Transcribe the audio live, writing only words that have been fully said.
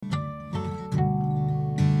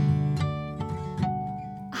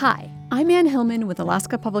Hi, I'm Ann Hillman with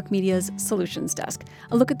Alaska Public Media's Solutions Desk,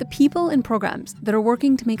 a look at the people and programs that are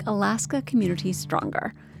working to make Alaska communities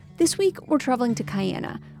stronger. This week, we're traveling to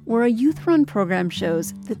Kiana, where a youth-run program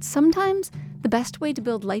shows that sometimes the best way to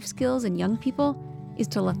build life skills in young people is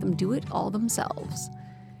to let them do it all themselves.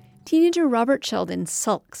 Teenager Robert Sheldon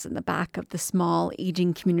sulks in the back of the small,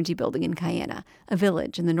 aging community building in Kiana, a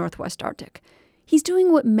village in the Northwest Arctic. He's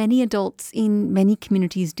doing what many adults in many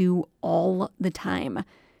communities do all the time: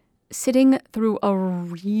 sitting through a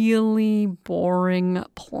really boring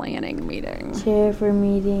planning meeting. Chair for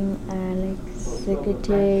meeting, Alex.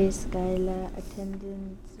 Secretary, Skyla.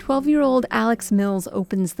 Attendance. 12-year-old Alex Mills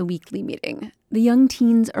opens the weekly meeting. The young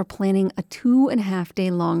teens are planning a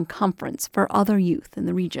 2.5-day-long conference for other youth in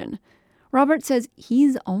the region. Robert says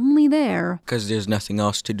he's only there because there's nothing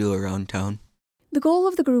else to do around town. The goal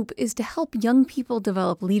of the group is to help young people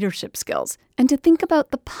develop leadership skills and to think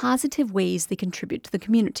about the positive ways they contribute to the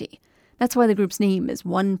community. That's why the group's name is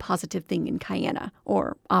One Positive Thing in Kiana,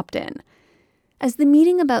 or Opt In. As the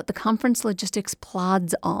meeting about the conference logistics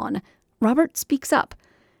plods on, Robert speaks up.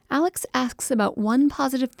 Alex asks about one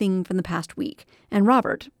positive thing from the past week, and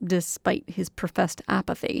Robert, despite his professed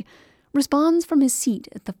apathy, responds from his seat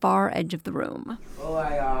at the far edge of the room. Well,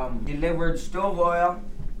 I delivered stove oil,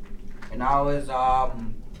 and I was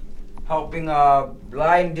helping a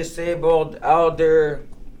blind disabled elder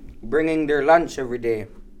bringing their lunch every day.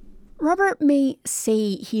 Robert may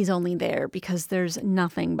say he's only there because there's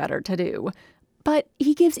nothing better to do, but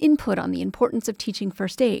he gives input on the importance of teaching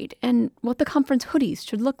first aid and what the conference hoodies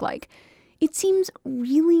should look like. It seems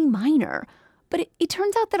really minor, but it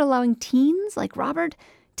turns out that allowing teens like Robert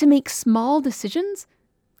to make small decisions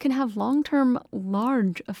can have long-term,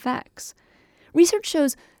 large effects. Research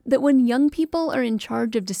shows that when young people are in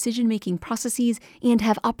charge of decision-making processes and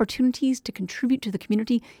have opportunities to contribute to the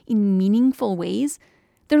community in meaningful ways,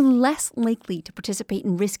 they're less likely to participate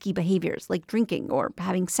in risky behaviors like drinking or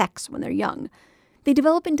having sex when they're young. They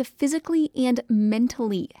develop into physically and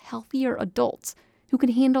mentally healthier adults who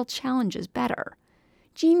can handle challenges better.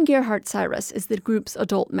 Jean Gerhardt-Cyrus is the group's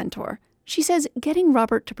adult mentor. She says getting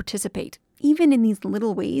Robert to participate, even in these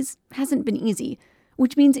little ways, hasn't been easy,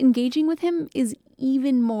 which means engaging with him is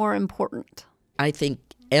even more important. I think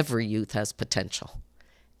every youth has potential,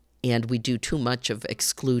 and we do too much of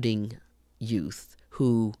excluding youth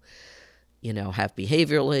who, have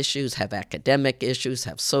behavioral issues, have academic issues,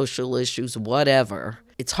 have social issues, whatever.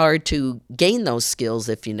 It's hard to gain those skills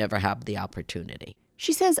if you never have the opportunity.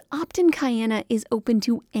 She says Opt In Kiana is open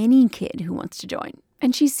to any kid who wants to join,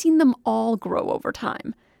 and she's seen them all grow over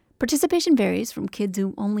time. Participation varies from kids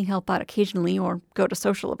who only help out occasionally or go to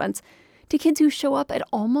social events to kids who show up at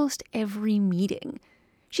almost every meeting.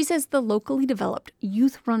 She says the locally developed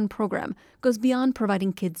youth-run program goes beyond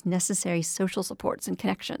providing kids necessary social supports and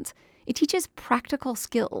connections. It teaches practical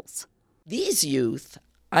skills. These youth,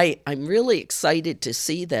 I'm really excited to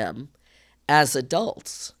see them as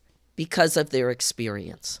adults because of their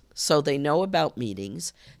experience. So they know about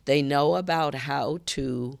meetings, they know about how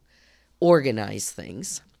to organize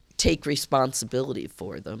things, take responsibility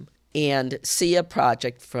for them, and see a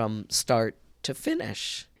project from start to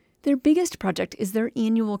finish. Their biggest project is their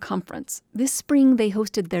annual conference. This spring, they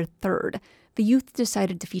hosted their third. The youth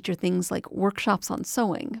decided to feature things like workshops on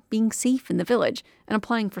sewing, being safe in the village, and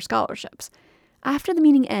applying for scholarships. After the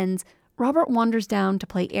meeting ends, Robert wanders down to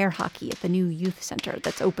play air hockey at the new youth center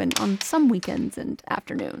that's open on some weekends and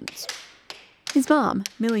afternoons. His mom,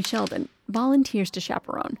 Millie Sheldon, volunteers to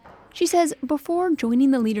chaperone. She says before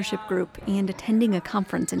joining the leadership group and attending a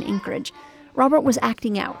conference in Anchorage, Robert was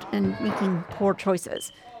acting out and making poor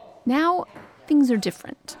choices. Now, things are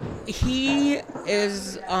different. He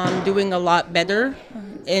is doing a lot better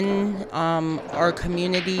in our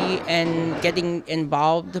community and getting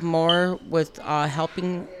involved more with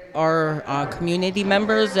helping our community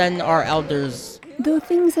members and our elders. Though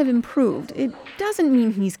things have improved, it doesn't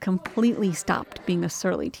mean he's completely stopped being a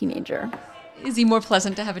surly teenager. Is he more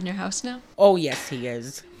pleasant to have in your house now? Oh, yes, he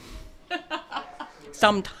is.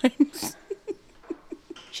 Sometimes.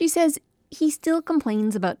 She says he still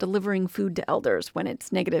complains about delivering food to elders when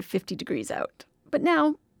it's negative 50 degrees out. But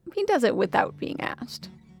now, he does it without being asked.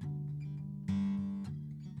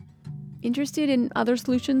 Interested in other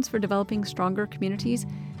solutions for developing stronger communities?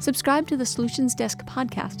 Subscribe to the Solutions Desk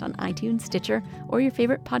podcast on iTunes, Stitcher, or your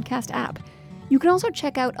favorite podcast app. You can also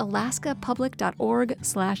check out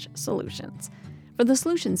alaskapublic.org/solutions. For the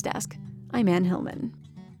Solutions Desk, I'm Ann Hillman.